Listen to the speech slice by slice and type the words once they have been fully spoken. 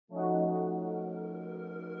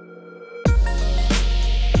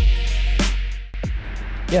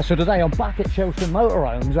Yeah, so today I'm back at Chelston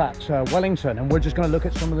Motorhomes at Wellington, and we're just going to look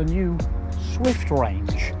at some of the new Swift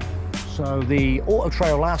range. So the Auto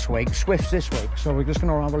Trail last week, Swift's this week, so we're just going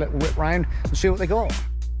to have a little rip round and see what they got.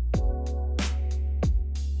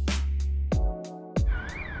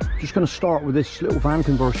 Just going to start with this little van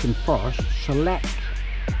conversion first. Select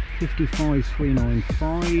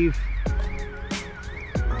 55395,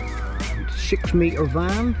 6 metre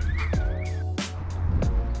van,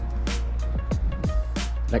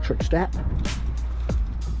 electric step,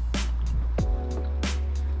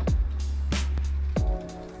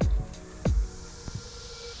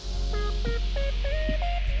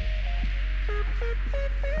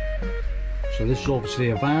 so this is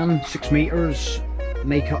obviously a van, 6 metres,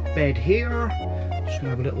 make up bed here. Just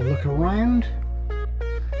gonna have a little look around.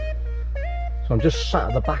 So I'm just sat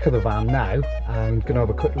at the back of the van now and gonna have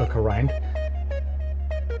a quick look around.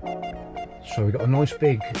 So we've got a nice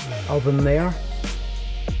big oven there.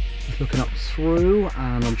 Looking up through,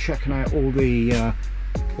 and I'm checking out all the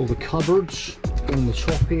cupboards on the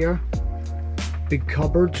top here. Big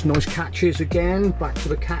cupboards, nice catches again. Back to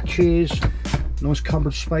the catches. Nice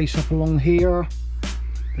cupboard space up along here.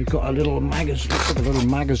 They've got a little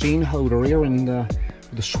magazine holder here, and with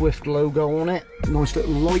the Swift logo on it. Nice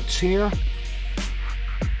little lights here.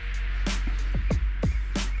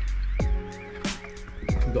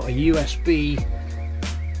 We've got a USB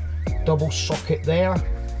double socket there.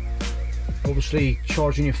 Obviously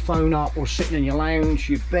charging your phone up or sitting in your lounge,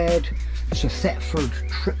 your bed. It's a Thetford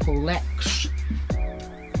Triple X.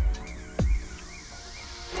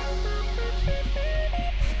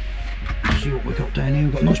 See what we've got down here.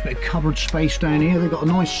 We've got a nice bit of cupboard space down here. They've got a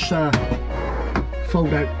nice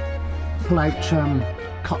fold out, pull out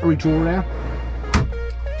cutlery drawer there.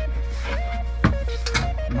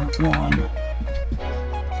 And that one,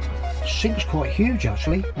 sink's quite huge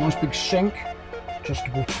actually. Nice big sink,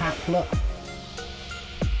 adjustable taplet.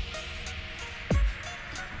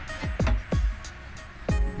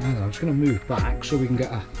 Now I'm just going to move back so we can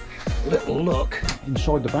get a little look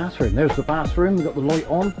inside the bathroom. There's the bathroom, we've got the light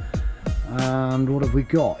on, and what have we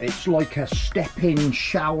got? It's like a step-in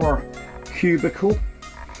shower cubicle.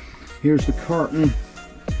 Here's the curtain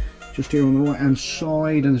just here on the right hand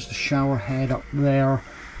side, and there's the shower head up there.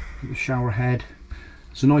 The shower head.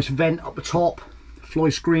 It's a nice vent up the top, fly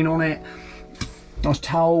screen on it, nice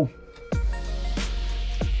towel.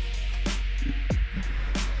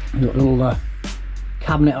 We've got a little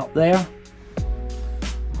cabinet up there,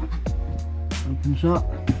 opens up.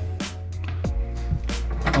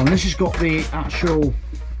 Oh, and this has got the actual,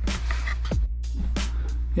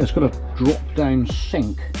 yeah, it's got a drop down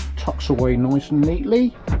sink, tucks away nice and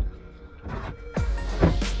neatly.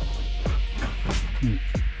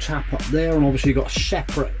 Tap up there, and obviously you've got a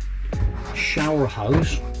separate shower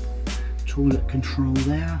hose, toilet control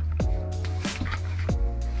there.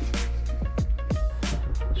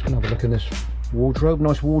 Let's have a look in this wardrobe,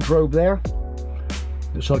 nice wardrobe there.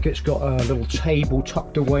 Looks like it's got a little table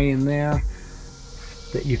tucked away in there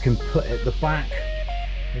that you can put at the back.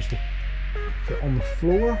 There's the fit on the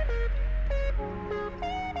floor.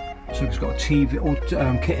 So it's got a TV, all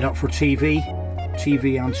kitted up for a TV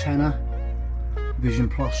antenna, Vision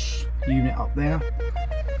Plus unit up there.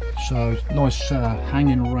 So nice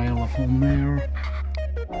hanging rail up on there.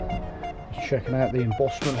 Just checking out the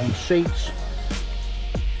embossment on the seats.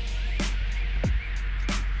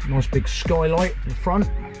 Nice big skylight in the front.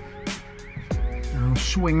 And I'll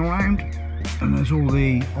swing around, and there's all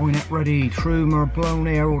the iNet ready Trumer, blown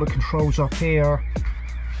air, all the controls up here,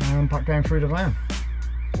 and back down through the van.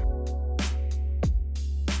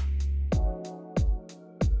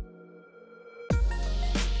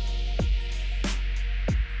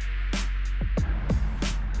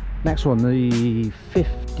 Next one, the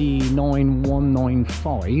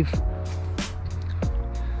 59195.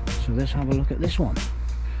 So let's have a look at this one.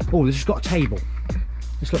 Oh, this has got a table.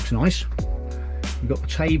 This looks nice. We've got the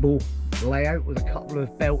table layout with a couple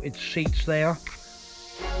of belted seats there.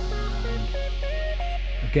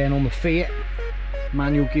 Again on the Fiat,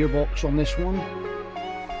 manual gearbox on this one.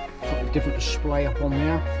 Slightly different display up on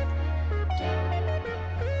there.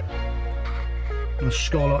 And a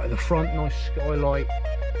skylight at the front, nice skylight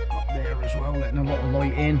up there as well, letting a lot of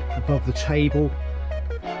light in above the table.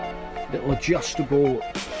 Little adjustable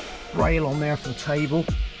rail on there for the table.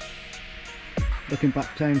 Looking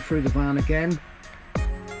back down through the van again.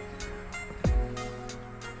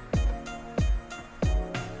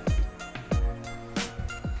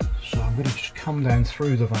 So I'm going to just come down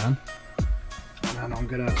through the van, and then I'm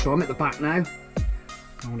going to, so I'm at the back now,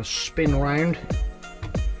 I'm going to spin around.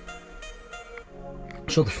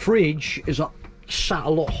 So the fridge is up, sat a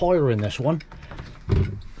lot higher in this one.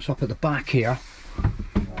 It's up at the back here.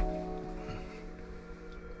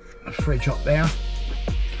 A fridge up there.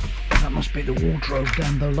 That must be the wardrobe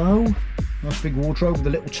down below. Nice big wardrobe with a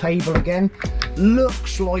little table again.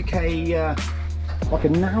 Looks like a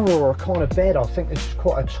narrower kind of bed. I think this is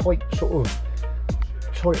quite a tight sort of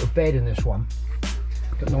tighter bed in this one.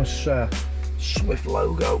 Got a nice Swift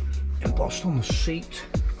logo embossed on the seat.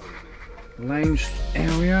 Lounge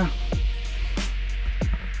area.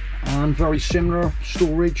 And very similar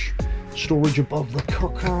storage above the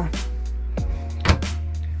cooker.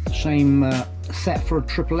 Same Thetford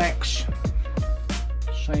XXX.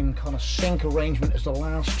 Same kind of sink arrangement as the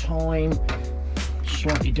last time.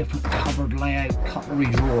 Slightly different cupboard layout, cutlery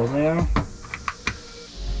drawer there.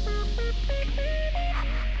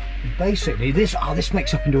 Basically this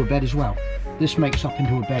makes up into a bed as well. This makes up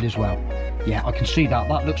into a bed as well. Yeah, I can see that.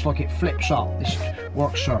 That looks like it flips up, this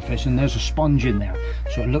work surface, and there's a sponge in there.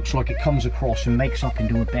 So it looks like it comes across and makes up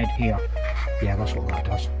into a bed here. Yeah, that's what that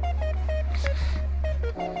does.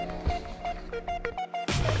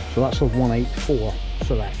 So that's a 184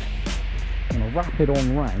 Select. I'm going to wrap it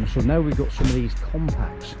on round. So now we've got some of these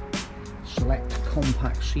compacts. Select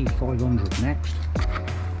Compact C500 next.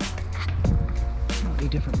 Slightly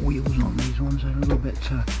different wheels on these ones. They're a little bit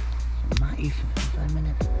matty for a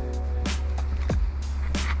minute.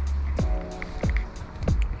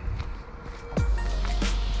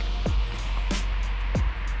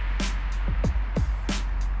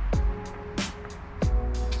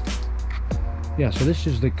 Yeah, so this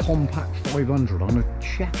is the Compact 500. I'm going to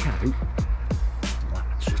check out that.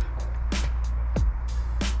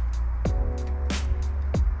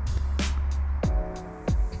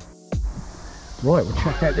 Right, we'll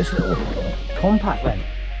check out this little compact then.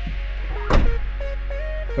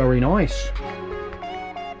 Very nice.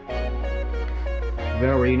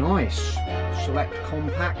 Very nice. Select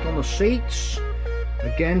Compact on the seats.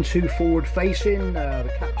 Again, 2 forward facing.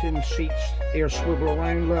 The captain's seats air swivel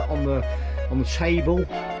around on the table.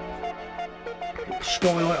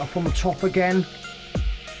 Skylight up on the top again.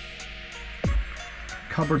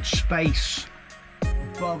 Cupboard space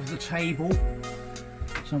above the table.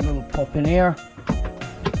 Some little pop in here.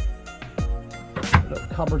 Little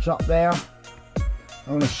cupboards up there.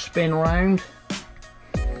 I'm going to spin round.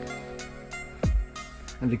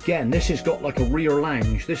 And again, this has got like a rear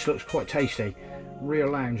lounge. This looks quite tasty. Rear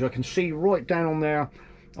lounge. I can see right down on there,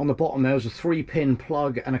 on the bottom there's a 3-pin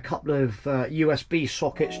plug and a couple of USB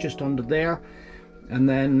sockets just under there. And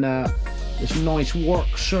then this nice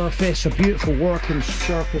work surface, a beautiful working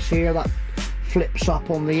surface here that flips up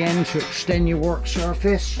on the end to extend your work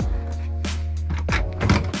surface.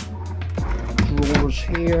 Drawers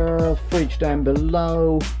here, fridge down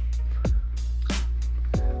below.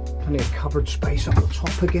 Plenty of cupboard space up the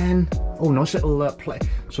top again. Oh, nice little plate.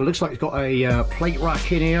 So it looks like it's got a plate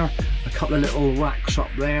rack in here, a couple of little racks up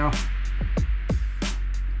there.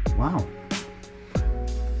 Wow.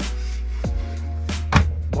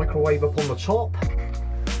 Microwave up on the top.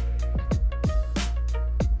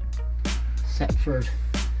 Thetford.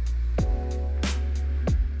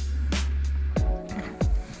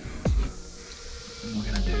 What we're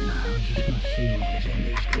going to do now is just going to see what is in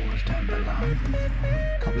these drawers down below.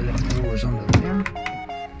 A couple of little drawers under there.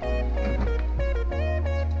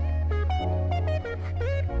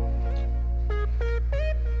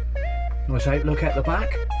 Nice outlook at the back.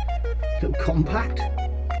 Little compact.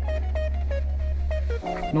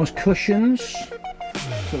 Nice cushions.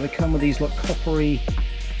 So they come with these like coppery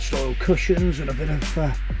style cushions and a bit of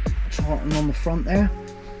tartan on the front there.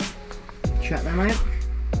 Check them out.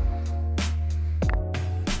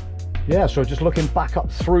 Yeah, so just looking back up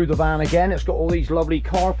through the van again, it's got all these lovely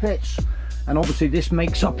carpets, and obviously this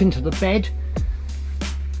makes up into the bed.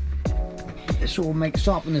 This all makes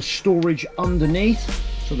up, and there's storage underneath,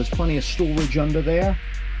 so there's plenty of storage under there.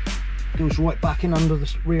 Goes right back in under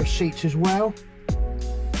the rear seats as well.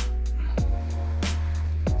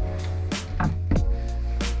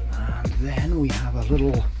 Then we have a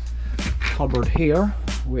little cupboard here,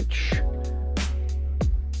 which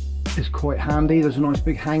is quite handy. There's a nice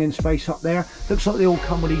big hanging space up there. Looks like they all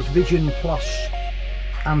come with these Vision Plus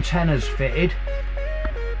antennas fitted.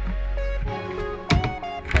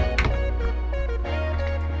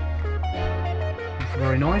 That's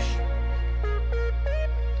very nice.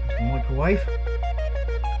 There's the microwave.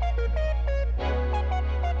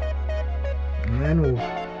 And then we'll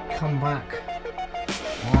come back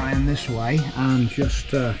around this way and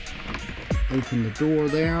just open the door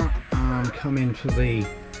there and come into the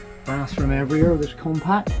bathroom area of this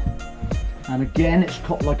compact. And again, it's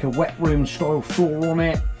got like a wet room style floor on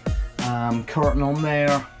it, curtain on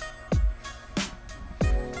there,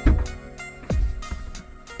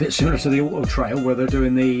 bit similar to the Auto Trail where they're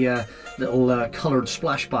doing the little coloured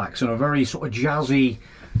splashbacks, and a very sort of jazzy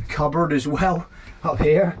cupboard as well up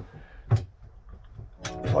here.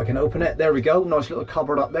 If I can open it, there we go, nice little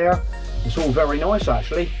cupboard up there. It's all very nice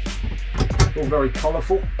actually, all very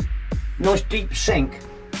colourful. Nice deep sink.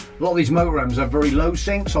 A lot of these motorhomes have very low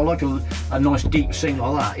sinks, so I like a nice deep sink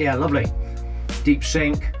like that. Yeah, lovely. Deep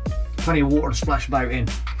sink, plenty of water to splash about in.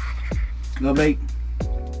 Lovely.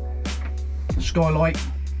 Skylight.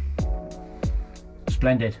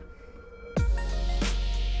 Splendid.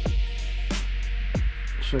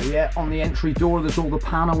 So yeah, on the entry door there's all the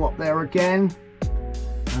panel up there again.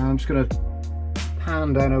 I'm just going to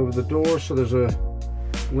pan down over the door, so there's a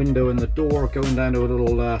window in the door going down to a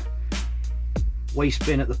little waste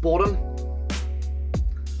bin at the bottom.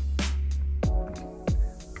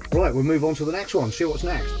 Right, we'll move on to the next one, see what's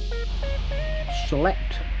next.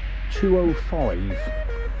 Select 205.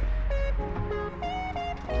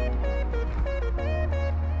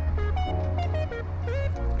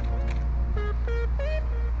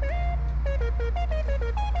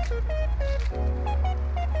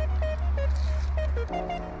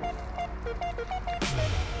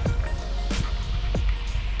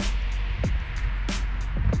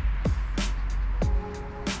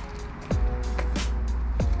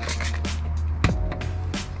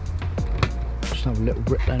 Have a little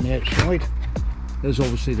grip down the outside. There's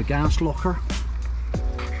obviously the gas locker.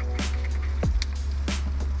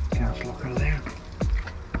 Gas locker there.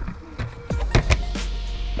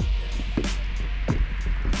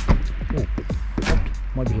 Oh, locked.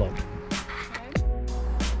 Might be locked.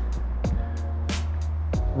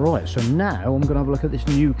 Right, so now I'm going to have a look at this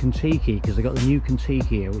new Kon-tiki, because I got the new Kon-tiki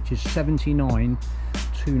here, which is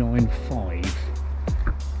 79295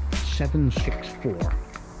 764.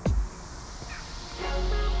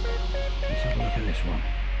 Let's have a look at this one.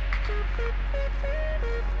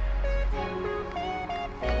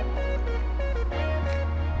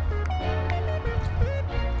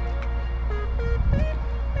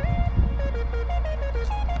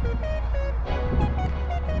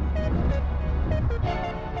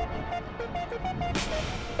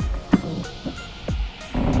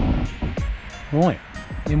 Right,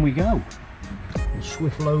 in we go. The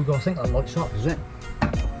Swift logo, I think that lights up, does it?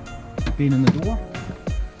 Being in the door.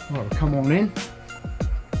 Right, we'll come on in.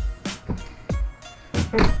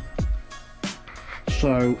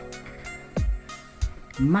 So,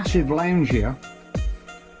 massive lounge here.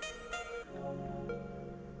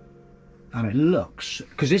 And it looks,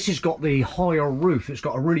 because this has got the higher roof, it's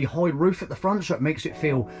got a really high roof at the front, so it makes it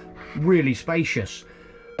feel really spacious.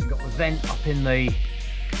 We've got the vent up in the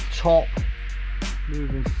top.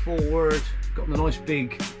 Moving forward, got the nice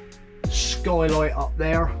big skylight up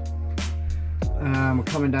there. We're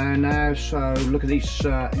coming down now, so look at these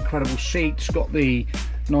incredible seats. Got the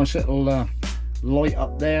nice little light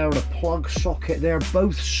up there, the plug socket there,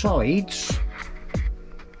 both sides.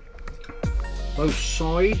 Both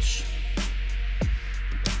sides.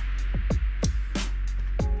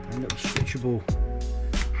 And little switchable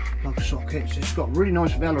plug sockets. It's got really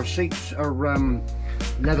nice velour seats, or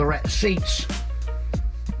leatherette seats.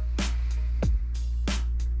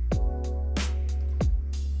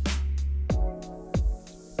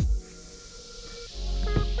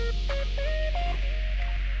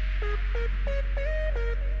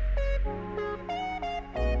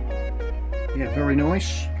 Yeah, very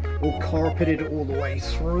nice. All carpeted all the way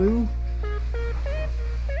through.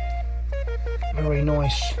 Very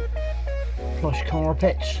nice plush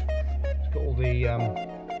carpets. It's got all the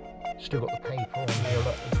still got the paper on there,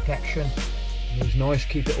 look, the protection. It was nice,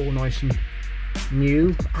 keep it all nice and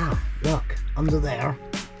new. Ah, look, under there,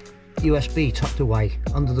 USB tucked away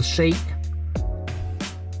under the seat.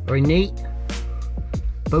 Very neat.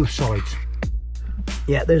 Both sides.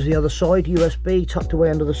 Yeah, there's the other side, USB tucked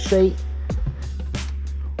away under the seat.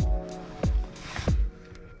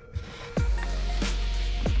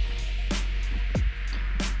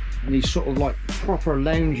 And these sort of like proper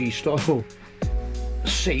loungy style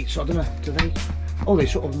seats, I don't know, do they? Oh, they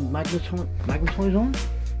sort of magnetise on?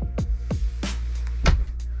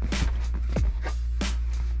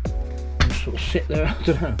 Just sort of sit there, I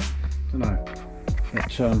don't know. But,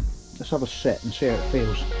 let's have a sit and see how it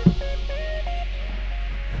feels.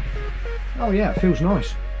 Oh yeah, it feels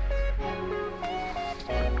nice.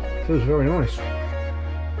 It feels very nice.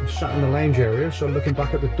 I'm sat in the lounge area, so looking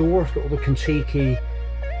back at the door, it's got all the Kon-tiki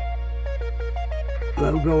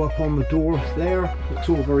logo up on the door there. It's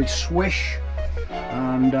all very swish.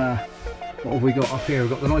 And what have we got up here? We've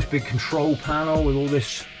got the nice big control panel with all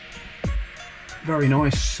this very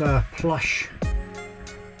nice plush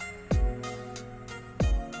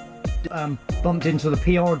bumped into the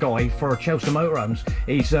PR guy for Chelston Motorhomes.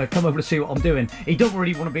 He's come over to see what I'm doing. He don't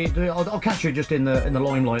really want to be. I'll catch you just in the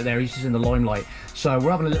limelight there. He's just in the limelight. So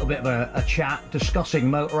we're having a little bit of a chat, discussing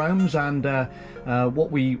motorhomes and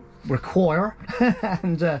what we require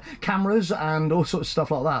and cameras and all sorts of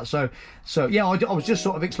stuff like that. So yeah, I was just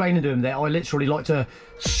sort of explaining to him that I literally like to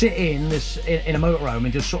sit in a motorhome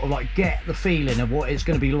and just sort of like get the feeling of what it's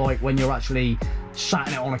going to be like when you're actually sat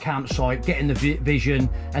in it on a campsite, getting the vision.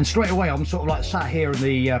 And straight away I'm sort of like sat here in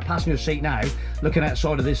the passenger seat now, looking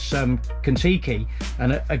outside of this Kon-tiki,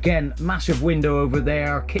 and again, massive window over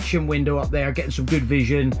there, kitchen window up there, getting some good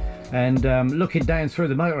vision, and looking down through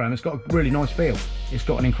the motorhome. It's got a really nice feel. It's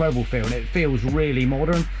got an incredible feel, and it feels really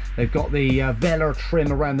modern. They've got the velour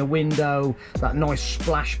trim around the window, that nice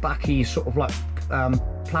splashbacky sort of like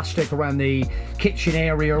plastic around the kitchen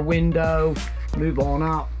area window. Move on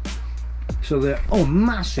up. So the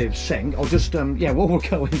massive sink. I'll just yeah, well, we'll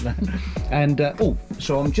go in then. And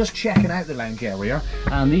so I'm just checking out the lounge area,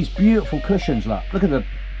 and these beautiful cushions. Look at the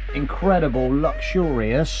incredible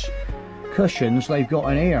luxurious cushions they've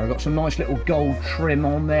got in here. They've got some nice little gold trim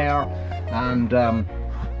on there, and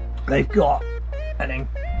they've got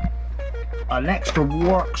an extra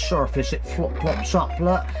work surface. It flops up,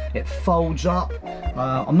 look, it folds up.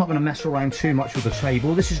 I'm not going to mess around too much with the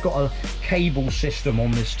table. This has got a cable system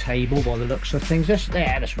on this table by the looks of things.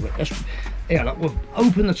 Yeah, look, we'll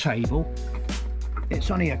open the table. It's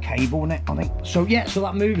only a cable in it, I think. So yeah, so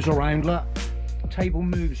that moves around, look. Table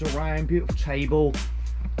moves around, beautiful table.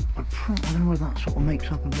 I don't know whether that sort of makes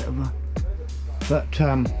up a bit of a... But,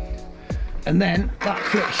 and then that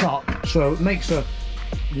flips up, so it makes a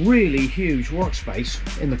really huge workspace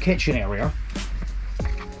in the kitchen area.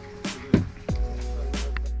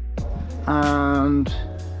 And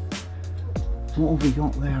what have we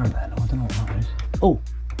got there then? I don't know what that is.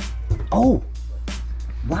 Oh,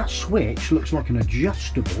 that switch looks like an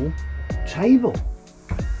adjustable table.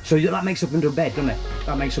 So that makes up into a bed, doesn't it?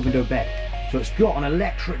 That makes up into a bed. So it's got an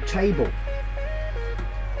electric table.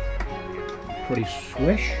 Pretty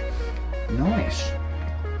swish. Nice.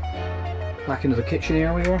 Back into the kitchen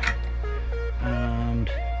area, and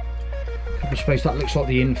a couple of space. That looks like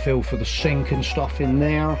the infill for the sink and stuff in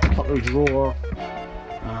there. Cutlery drawer,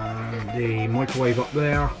 and the microwave up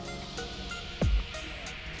there.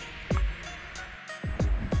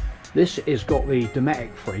 This has got the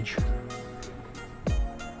Dometic fridge,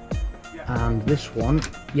 and this one,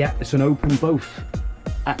 yeah, it's an open both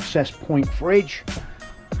access point fridge,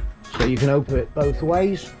 so you can open it both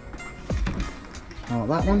ways. Like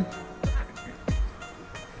that one.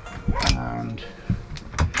 And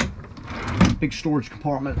big storage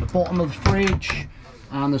compartment at the bottom of the fridge,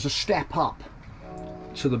 and there's a step up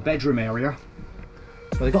to the bedroom area.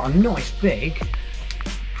 But they've got a nice big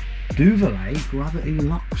Thule Gravity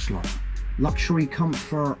Lux, luxury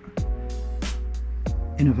comfort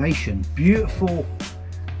innovation. Beautiful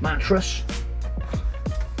mattress.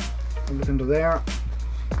 Look under there.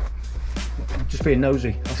 Just being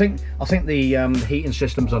nosy. I think the heating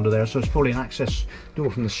system's under there, so it's probably an access door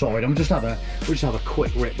from the side. We'll just have a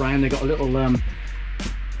quick rip round. They got a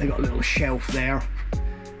little shelf there.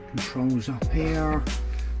 Controls up here.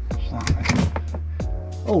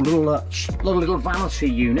 Oh, little vanity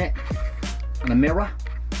unit and a mirror.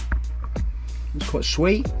 It's quite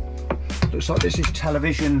sweet. Looks like this is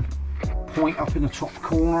television point up in the top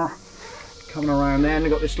corner. Coming around there, and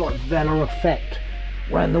they've got this like velour effect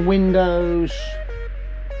around the windows.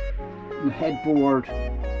 And the headboard,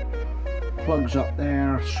 plugs up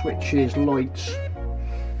there, switches, lights.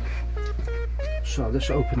 So let's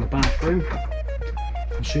open the bathroom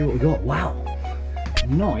and see what we got. Wow,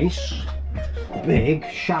 nice big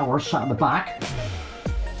shower sat at the back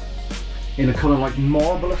in a kind of like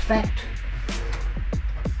marble effect.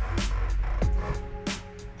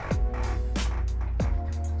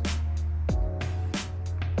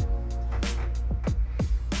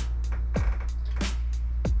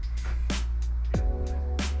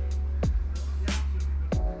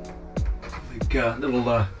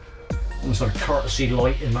 Little almost like a courtesy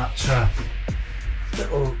light in that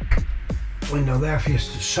little window there for your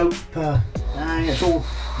soap. It's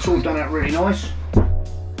all done out really nice.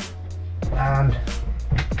 And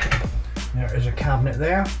there is a cabinet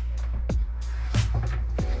there.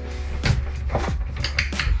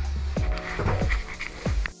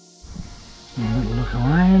 A little look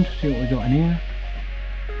around, see what we got in here.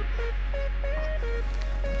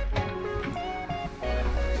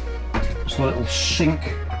 A little sink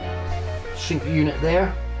unit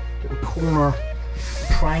there, little corner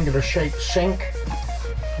triangular shaped sink,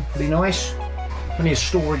 pretty nice. Plenty of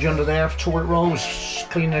storage under there for toilet rolls,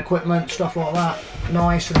 cleaning equipment, stuff like that.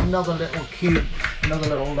 Nice. And another little cube, another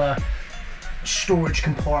little storage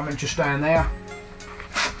compartment just down there.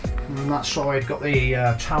 And on that side, got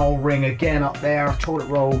the towel ring again up there, toilet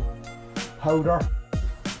roll holder.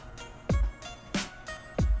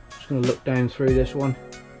 Just going to look down through this one.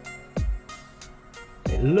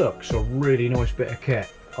 It looks a really nice bit of kit.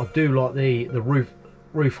 I do like the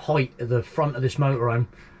roof height at the front of this motorhome.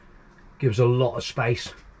 Gives a lot of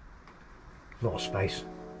space. A lot of space.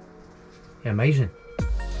 Yeah, amazing.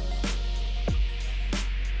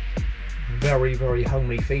 Very, very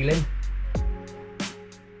homely feeling.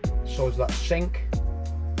 So is that sink.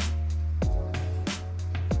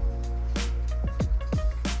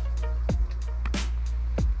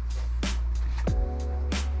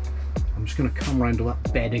 I'm just going to come around to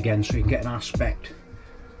that bed again so you can get an aspect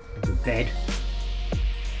of the bed.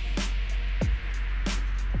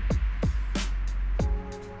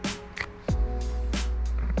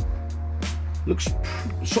 Looks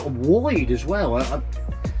sort of wide as well.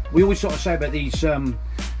 We always sort of say about these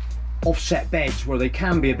offset beds where they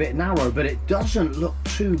can be a bit narrow, but it doesn't look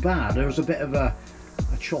too bad. There's a bit of a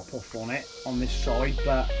chop off on it on this side,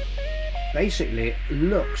 but basically it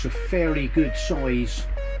looks a fairly good size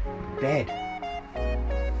bed.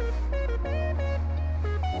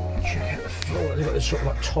 Check out the floor. They've got this sort of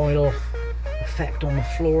like tile effect on the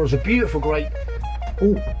floor. It's a beautiful grey.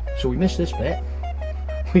 Oh, so we missed this bit.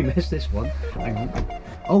 We missed this one. Hang on.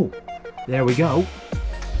 Oh, there we go.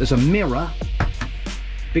 There's a mirror,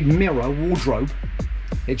 big mirror wardrobe.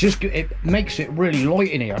 It makes it really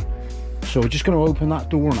light in here. So we're just going to open that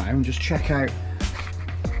door now and just check out.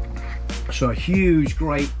 So a huge,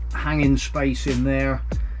 great hanging space in there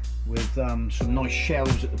with some nice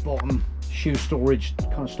shelves at the bottom, shoe storage,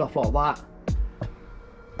 kind of stuff like that.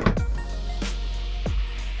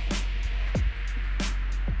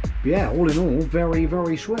 But yeah, all in all, very,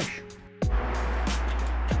 very swish.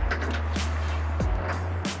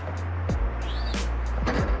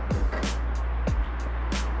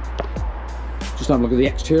 Just have a look at the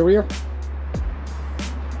exterior.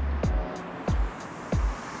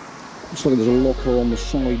 Looks like there's a locker on the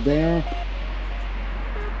side there.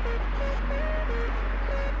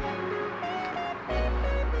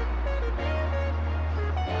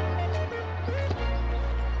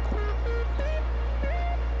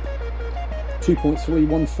 .3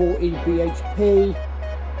 140 bhp.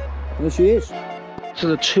 There she is. To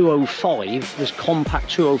the 205, this compact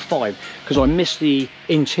 205, because I missed the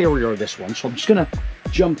interior of this one, so I'm just gonna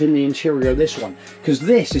jump in the interior of this one, because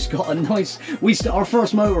this has got a nice. Our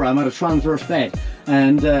first motorhome had a transverse bed,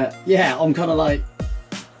 and yeah, I'm kind of like,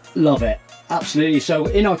 love it, absolutely. So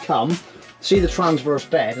in I come, see the transverse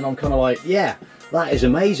bed, and I'm kind of like, yeah, that is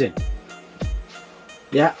amazing.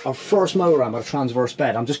 Yeah, our first motorhome had a transverse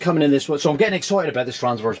bed. I'm just coming in this one, so I'm getting excited about this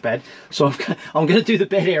transverse bed. So I'm going to do the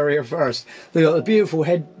bed area first. They got a beautiful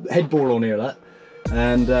headboard on here, that,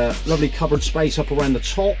 and lovely cupboard space up around the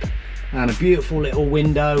top, and a beautiful little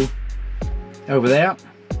window over there.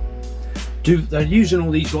 They're using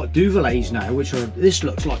all these like duvets now, which are. This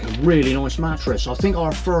looks like a really nice mattress. I think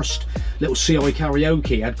our first little CI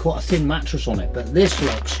karaoke had quite a thin mattress on it, but this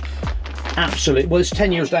looks. Absolutely, well, it's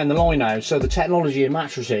 10 years down the line now, so the technology in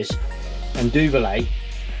mattresses and duvet,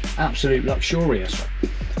 absolute luxurious.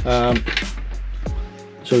 So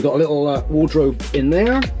we've got a little wardrobe in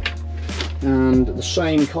there, and the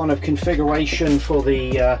same kind of configuration for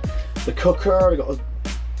the cooker. We've got an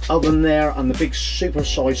oven there and the big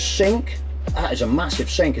super-sized sink. That is a massive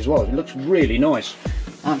sink as well. It looks really nice,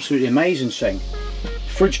 absolutely amazing sink.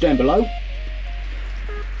 Fridge down below.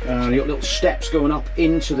 You've got little steps going up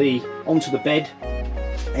onto the bed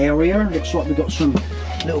area. Looks like we've got some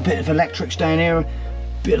little bit of electrics down here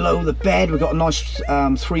below the bed. We've got a nice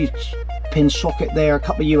 3-pin socket there, a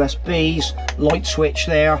couple of USBs, light switch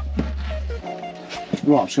there.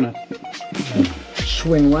 Right, I'm just going to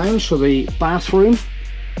swing round. So the bathroom,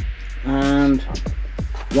 and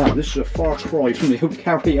wow, this is a far cry from the old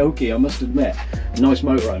karaoke, I must admit. Nice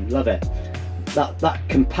motorhome, love it. That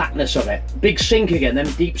compactness of it. Big sink again, them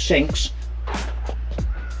deep sinks.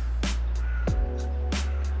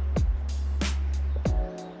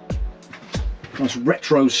 Nice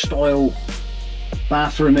retro style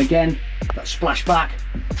bathroom again. That splashback.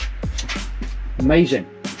 Amazing.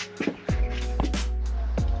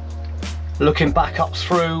 Looking back up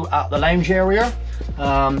through at the lounge area.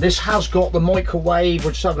 This has got the microwave.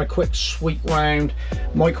 We're just having a quick sweep round.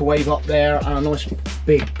 Microwave up there, and a nice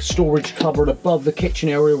big storage cupboard above the kitchen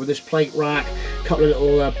area with this plate rack, a couple of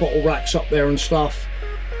little bottle racks up there and stuff,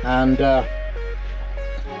 and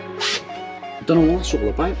Don't know what that's all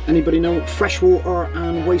about. Anybody know what freshwater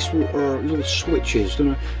and wastewater little switches?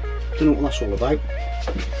 Don't know what that's all about.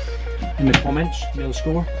 In the comments, little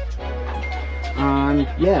score. And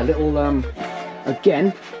yeah, little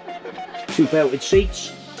again, 2 belted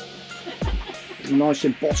seats, nice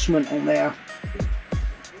embossment on there,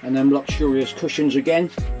 and then luxurious cushions again.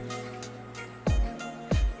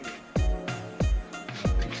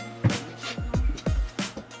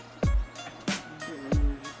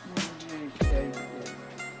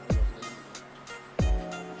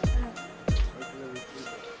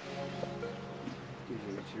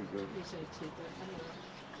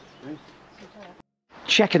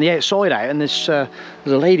 Checking the outside out, and there's a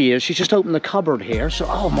lady here. She's just opened the cupboard here. So,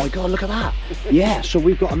 oh my god, look at that! Yeah, so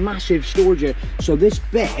we've got a massive storage here. So this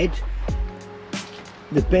bed,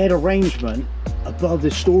 the bed arrangement above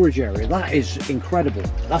the storage area, that is incredible.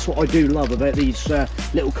 That's what I do love about these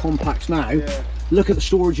little compacts now. Yeah. Look at the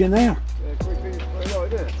storage in there.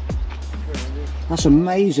 Yeah, that's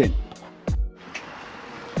amazing.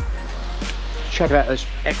 Check out this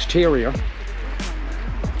exterior.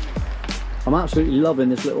 I'm absolutely loving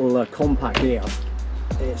this little compact here.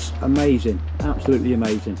 It's amazing, absolutely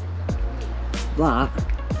amazing. That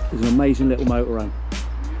is an amazing little motorhome.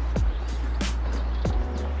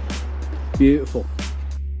 Beautiful.